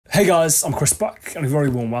Hey guys, I'm Chris Buck and a very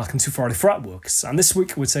warm welcome to Friday Fretworks, and this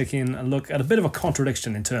week we're taking a look at a bit of a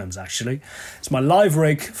contradiction in terms actually. It's my live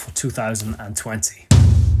rig for 2020.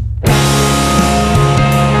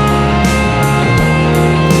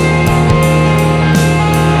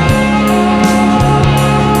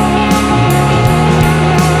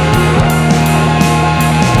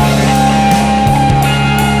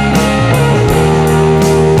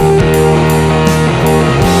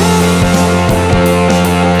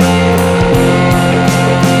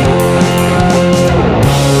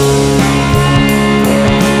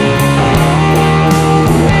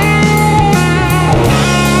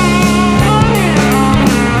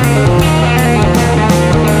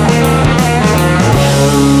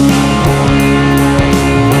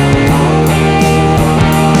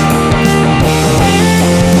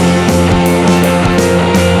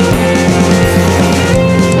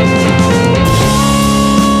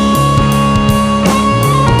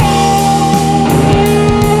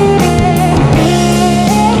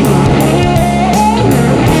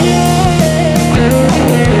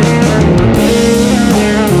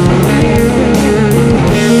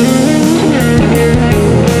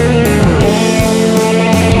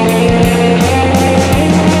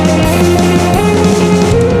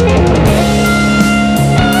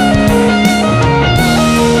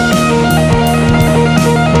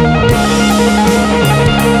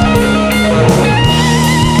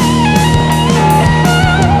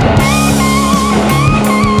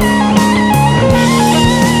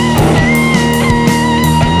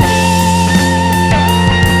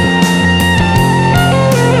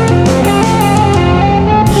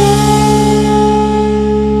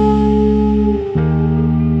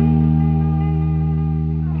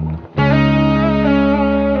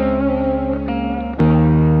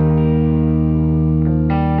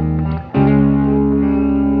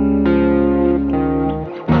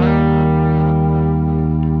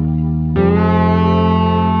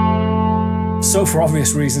 So for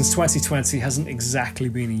obvious reasons, 2020 hasn't exactly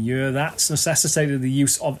been a year that's necessitated the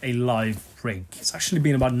use of a live rig. It's actually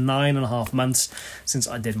been about 9.5 months since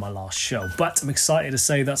I did my last show, but I'm excited to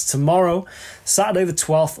say that's tomorrow, Saturday the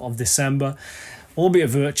 12th of December, albeit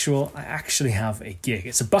virtual. I actually have a gig.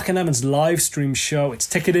 It's a Buck & Evans live stream show. It's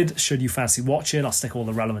ticketed, should you fancy watch it. I'll stick all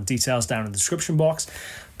the relevant details down in the description box.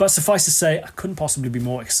 But suffice to say, I couldn't possibly be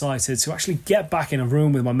more excited to actually get back in a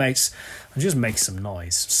room with my mates and just make some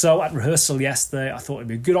noise. So at rehearsal yesterday, I thought it'd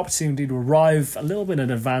be a good opportunity to arrive a little bit in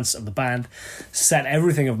advance of the band, set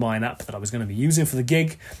everything of mine up that I was going to be using for the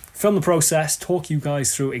gig, film the process, talk you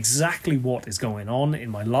guys through exactly what is going on in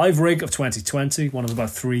my live rig of 2020, one of about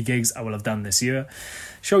 3 gigs I will have done this year,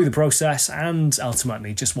 show you the process, and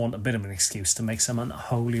ultimately just want a bit of an excuse to make some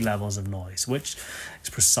unholy levels of noise, which is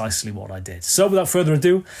precisely what I did. So without further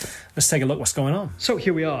ado, let's take a look what's going on. So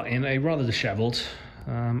here we are in a rather dishevelled,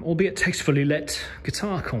 albeit tastefully lit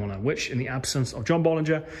guitar corner, which in the absence of John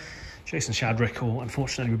Bollinger, Jason Shadrick, or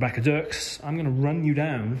unfortunately Rebecca Dirks, I'm going to run you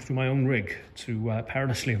down through my own rig to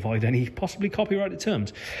perilously avoid any possibly copyrighted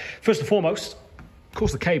terms. First and foremost, of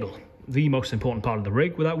course, the cable. The most important part of the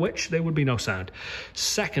rig, without which there would be no sound.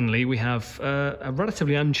 Secondly, we have a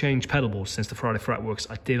relatively unchanged pedalboard since the Friday Fretworks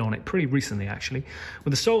I did on it pretty recently, actually,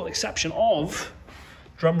 with the sole exception of,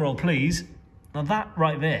 drumroll please, now that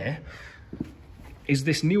right there is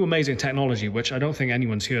this new amazing technology, which I don't think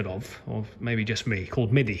anyone's heard of, or maybe just me,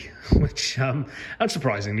 called MIDI, which,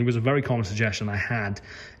 unsurprisingly, was a very common suggestion I had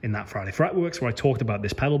in that Friday Fretworks, where I talked about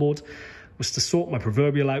this pedalboard, was to sort my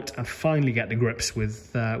proverbial out and finally get to grips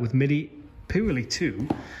with MIDI, purely to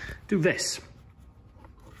do this.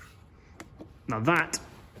 Now that,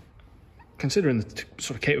 considering the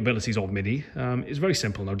sort of capabilities of MIDI, is very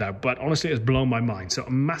simple, no doubt, but honestly it has blown my mind. So a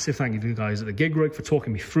massive thank you to the guys at the Gig Rig for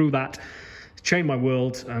talking me through that. It's changed my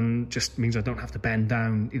world and just means I don't have to bend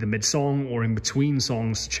down either mid-song or in between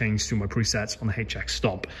songs to change through my presets on the HX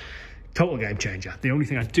Stomp. Total game changer. The only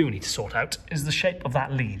thing I do need to sort out is the shape of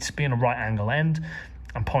that lead. Being a right angle end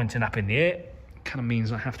and pointing up in the air kind of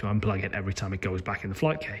means I have to unplug it every time it goes back in the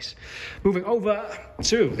flight case. Moving over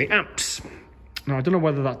to the amps. Now, I don't know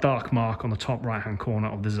whether that dark mark on the top right hand corner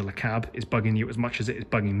of the Zilla cab is bugging you as much as it is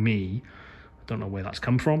bugging me. I don't know where that's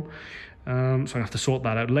come from. So I have to sort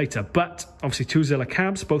that out later. But obviously 2 Zilla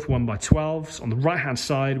cabs, both 1x12s. On the right hand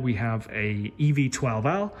side we have a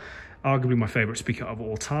EV12L, arguably my favourite speaker of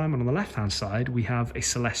all time, and on the left-hand side we have a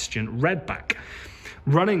Celestion Redback.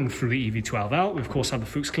 Running through the EV12L, we of course have the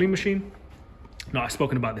Fuchs Clean Machine. Now, I've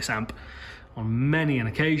spoken about this amp on many an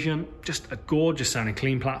occasion, just a gorgeous sounding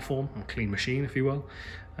clean platform, or clean machine if you will,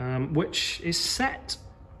 which is set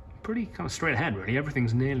pretty kind of straight ahead really.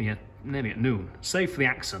 Everything's nearly at nearly at noon, save for the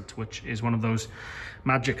accent, which is one of those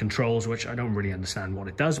magic controls which I don't really understand what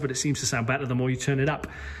it does, but it seems to sound better the more you turn it up.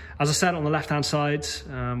 As I said, on the left-hand side,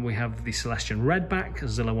 we have the Celestion Redback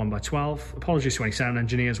Zilla 1x12. Apologies to any sound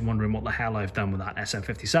engineers wondering what the hell I've done with that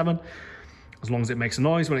SM57. As long as it makes a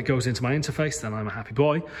noise when it goes into my interface, then I'm a happy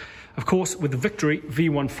boy. Of course, with the Victory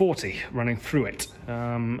V140 running through it.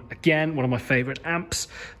 Again, one of my favorite amps.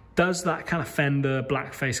 Does that kind of Fender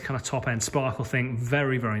blackface kind of top-end sparkle thing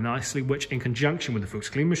very, very nicely, which in conjunction with the Fuchs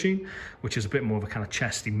Clean Machine, which is a bit more of a kind of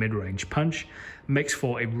chesty mid-range punch, makes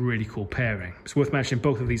for a really cool pairing. It's worth mentioning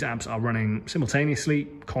both of these amps are running simultaneously,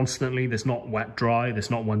 constantly. There's not wet, dry,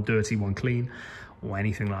 there's not one dirty, one clean, or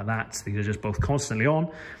anything like that. These are just both constantly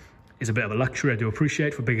on. It's a bit of a luxury I do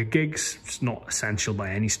appreciate for bigger gigs. It's not essential by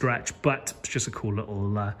any stretch, but it's just a cool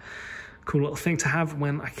little thing to have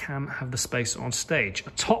when I can have the space on stage.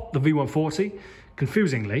 Atop the V140,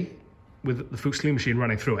 confusingly, with the Fuchs Clean Machine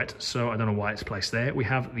running through it, so I don't know why it's placed there, we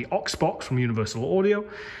have the aux box from Universal Audio.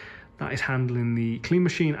 That is handling the Clean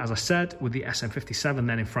Machine, as I said, with the SM57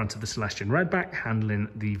 then in front of the Celestion Redback, handling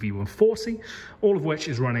the V140, all of which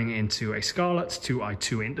is running into a Scarlett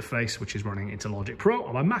 2i2 interface, which is running into Logic Pro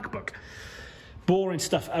on my MacBook. Boring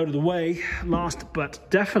stuff out of the way, last but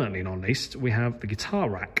definitely not least, we have the guitar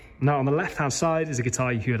rack. Now on the left-hand side is a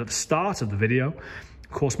guitar you heard at the start of the video. Of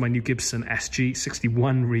course, my new Gibson SG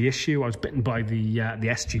 61 reissue. I was bitten by the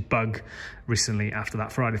SG bug recently after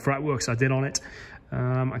that Friday Fretworks I did on it.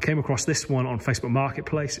 I came across this one on Facebook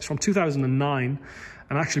Marketplace. It's from 2009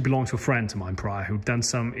 and actually belonged to a friend of mine prior who'd done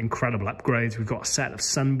some incredible upgrades. We've got a set of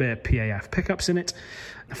Sunbear PAF pickups in it,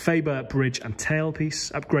 a Faber bridge and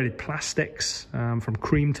tailpiece, upgraded plastics from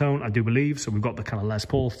Cream Tone, I do believe. So we've got the kind of Les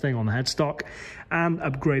Paul thing on the headstock and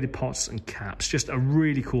upgraded pots and caps. Just a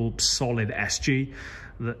really cool, solid SG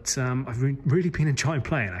that I've really been enjoying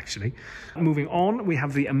playing, actually. Moving on, we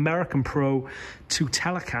have the American Pro 2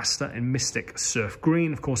 Telecaster in Mystic Surf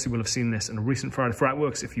Green. Of course, you will have seen this in a recent Friday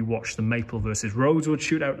Fretworks if you watched the Maple versus Rosewood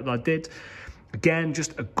shootout that I did. Again,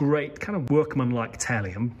 just a great kind of workman-like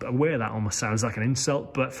telly. I'm aware that almost sounds like an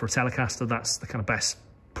insult, but for a Telecaster, that's the kind of best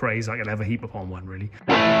praise I could ever heap upon one, really.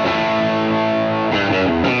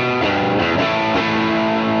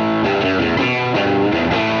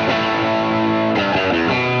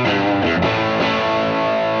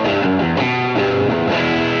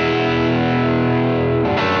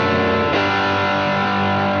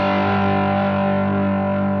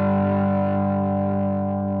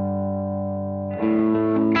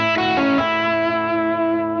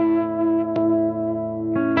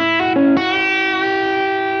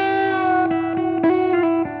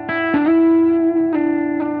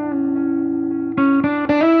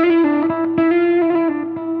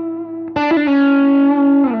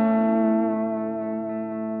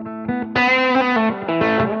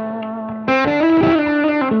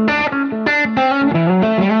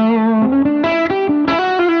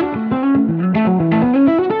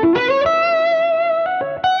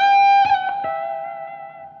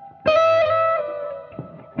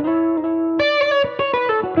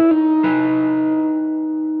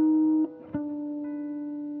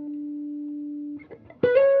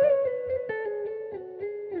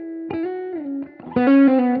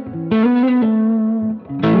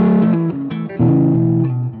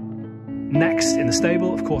 Next in the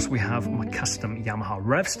stable, of course, we have my custom Yamaha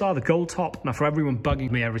Revstar, the gold top. Now, for everyone bugging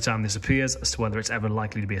me every time this appears as to whether it's ever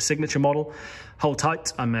likely to be a signature model, hold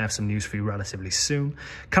tight, I may have some news for you relatively soon.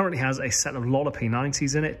 Currently has a set of Lola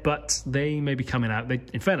P90s in it, but they may be coming out.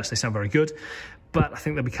 In fairness, they sound very good, but I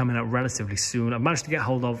think they'll be coming out relatively soon. I've managed to get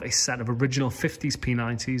hold of a set of original 50s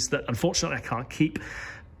P90s that unfortunately I can't keep,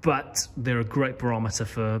 but they're a great barometer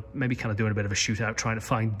for maybe kind of doing a bit of a shootout, trying to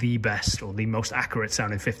find the best or the most accurate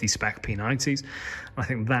sounding 50 spec P90s. And I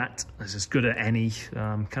think that is as good at any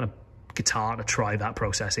kind of guitar to try that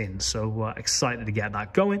process in. So excited to get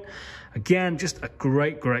that going. Again, just a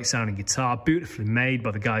great sounding guitar, beautifully made by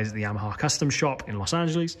the guys at the Yamaha Custom Shop in Los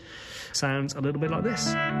Angeles. Sounds a little bit like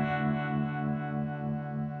this.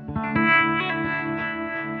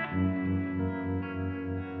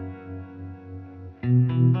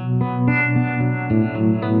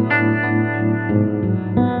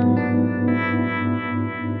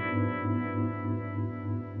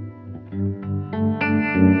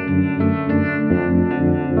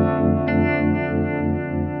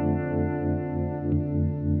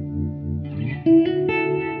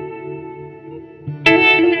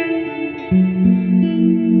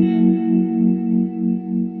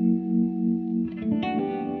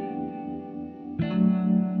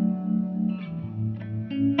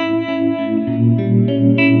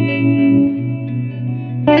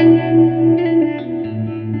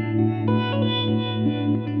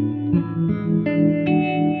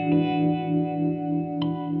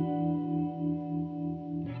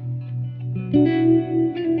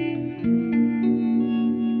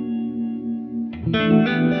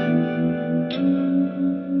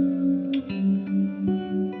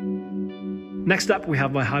 Next up, we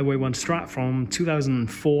have my Highway One Strat from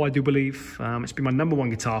 2004, I do believe. It's been my #1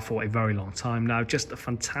 guitar for a very long time now. Just a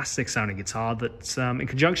fantastic sounding guitar that, in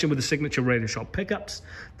conjunction with the signature Radio Shop pickups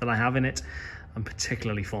that I have in it, I'm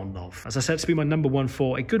particularly fond of. As I said, it's been my #1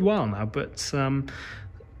 for a good while now, but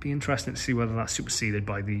be interesting to see whether that's superseded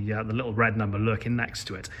by the little red number lurking next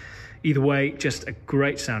to it. Either way, just a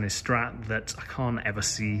great sounding Strat that I can't ever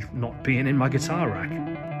see not being in my guitar rack.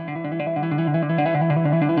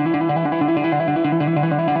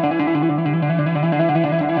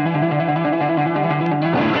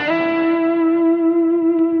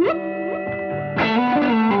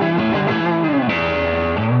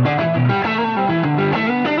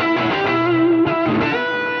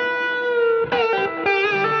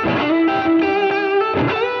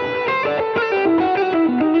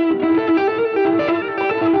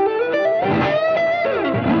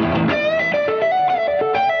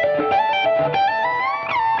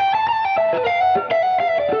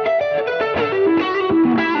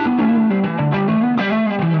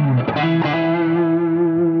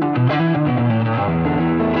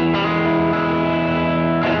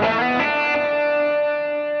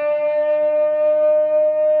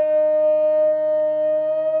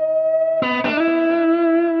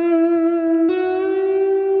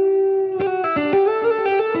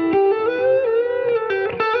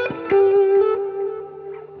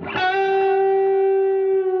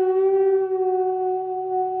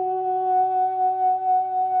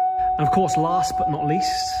 And of course, last but not least,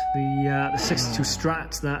 the 62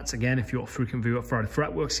 Strat that, again, if you're a frequent viewer of Friday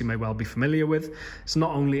Fretworks, you may well be familiar with. It's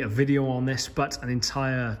not only a video on this, but an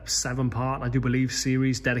entire 7-part, I do believe,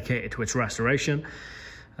 series dedicated to its restoration.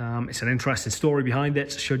 It's an interesting story behind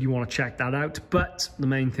it, should you want to check that out. But the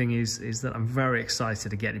main thing is that I'm very excited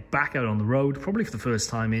to get it back out on the road, probably for the first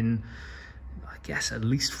time in, I guess, at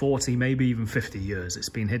least 40, maybe even 50 years. It's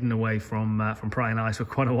been hidden away from prying eyes for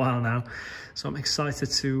quite a while now. So I'm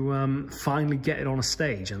excited to finally get it on a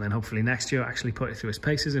stage, and then hopefully next year actually put it through its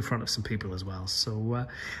paces in front of some people as well. So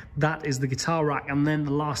that is the guitar rack. And then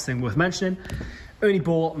the last thing worth mentioning, Ernie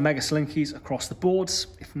Ball Mega Slinkies across the boards.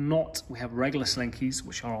 If not, we have regular Slinkies,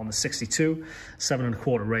 which are on the 62.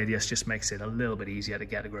 7¼ radius just makes it a little bit easier to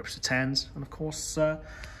get a grips to 10s. And of course,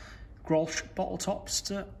 Grolsch bottle tops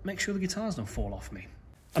to make sure the guitars don't fall off me.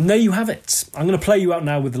 And there you have it. I'm going to play you out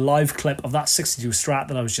now with the live clip of that 62 Strat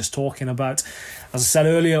that I was just talking about. As I said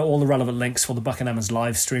earlier, all the relevant links for the Buck & Emmons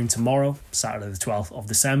live stream tomorrow, Saturday the 12th of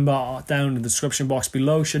December, are down in the description box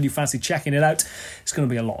below should you fancy checking it out. It's going to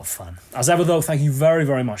be a lot of fun. As ever though, thank you very,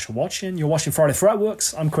 very much for watching. You're watching Friday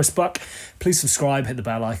Fretworks. I'm Chris Buck. Please subscribe, hit the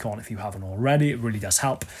bell icon if you haven't already. It really does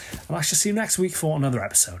help. And I shall see you next week for another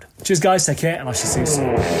episode. Cheers guys, take care, and I shall see you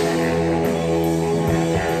soon.